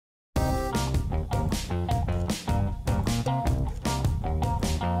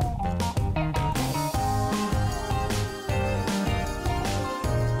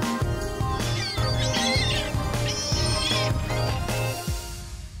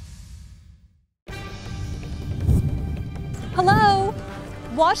Hello!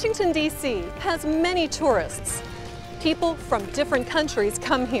 Washington, D.C. has many tourists. People from different countries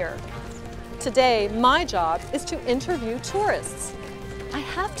come here. Today, my job is to interview tourists. I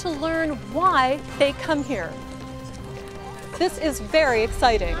have to learn why they come here. This is very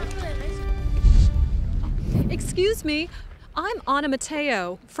exciting. Excuse me, I'm Anna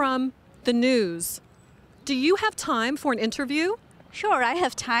Mateo from The News. Do you have time for an interview? Sure, I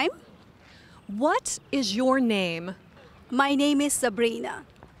have time. What is your name? My name is Sabrina.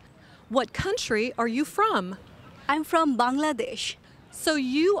 What country are you from? I'm from Bangladesh. So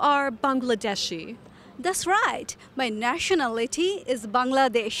you are Bangladeshi. That's right. My nationality is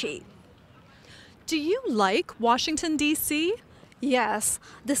Bangladeshi. Do you like Washington, D.C.? Yes,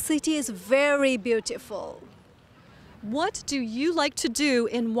 the city is very beautiful. What do you like to do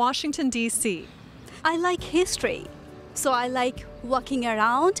in Washington, D.C.? I like history. So I like walking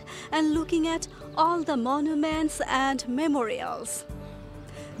around and looking at all the monuments and memorials.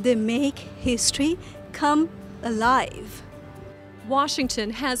 They make history come alive.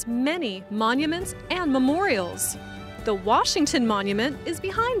 Washington has many monuments and memorials. The Washington Monument is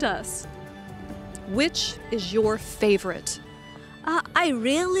behind us. Which is your favorite? I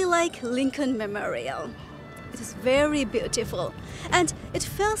really like Lincoln Memorial. It is very beautiful, and it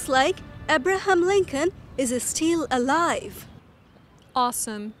feels like Abraham Lincoln is still alive.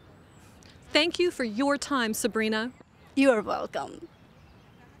 Awesome. Thank you for your time, Sabrina. You're welcome.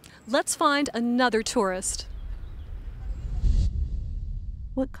 Let's find another tourist.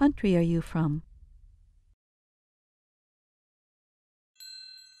 What country are you from?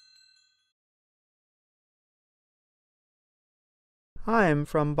 I'm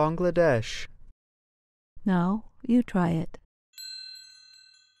from Bangladesh. No, you try it.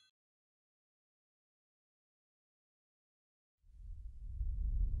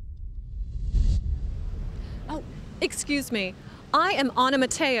 Oh, excuse me. I am Anna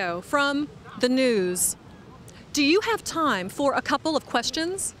Mateo from The News. Do you have time for a couple of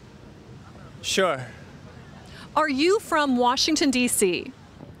questions? Sure. Are you from Washington, D.C.?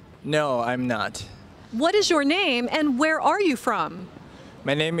 No, I'm not. What is your name and where are you from?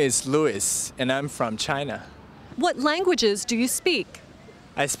 My name is Louis, and I'm from China. What languages do you speak?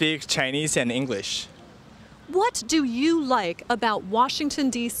 I speak Chinese and English. What do you like about Washington,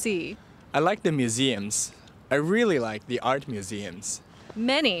 D.C.? I like the museums. I really like the art museums.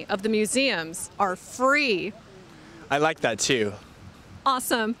 Many of the museums are free. I like that too.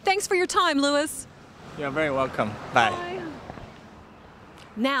 Awesome. Thanks for your time, Louis. You're very welcome. Bye.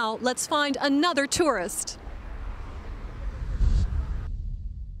 Now, let's find another tourist.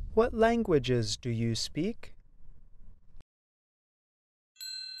 What languages do you speak?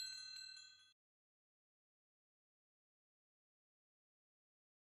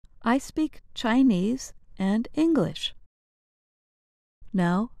 I speak Chinese and English.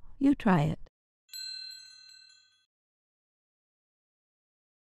 Now, you try it.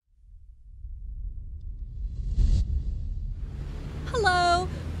 Hello,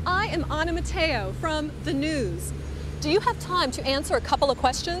 I am Anna Mateo from The News. Do you have time to answer a couple of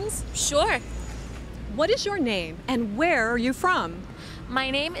questions? Sure. What is your name and where are you from? My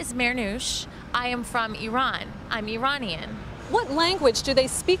name is Mernoush. I am from Iran. I'm Iranian. What language do they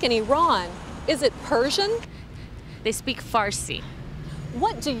speak in Iran? Is it Persian? They speak Farsi.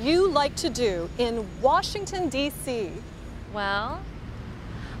 What do you like to do in Washington, D.C.? Well,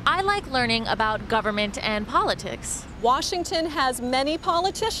 I like learning about government and politics. Washington has many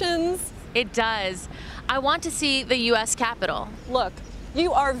politicians. It does. I want to see the U.S. Capitol. Look,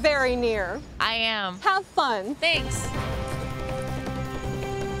 you are very near. I am. Have fun. Thanks.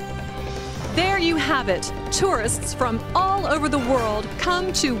 There you have it. Tourists from all over the world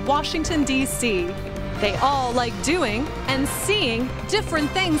come to Washington, D.C. They all like doing and seeing different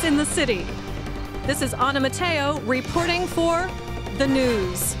things in the city. This is Anna Mateo reporting for The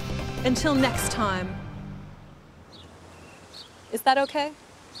News. Until next time. Is that okay?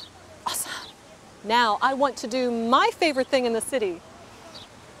 Awesome. Now I want to do my favorite thing in the city.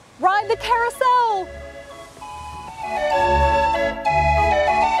 Ride the carousel!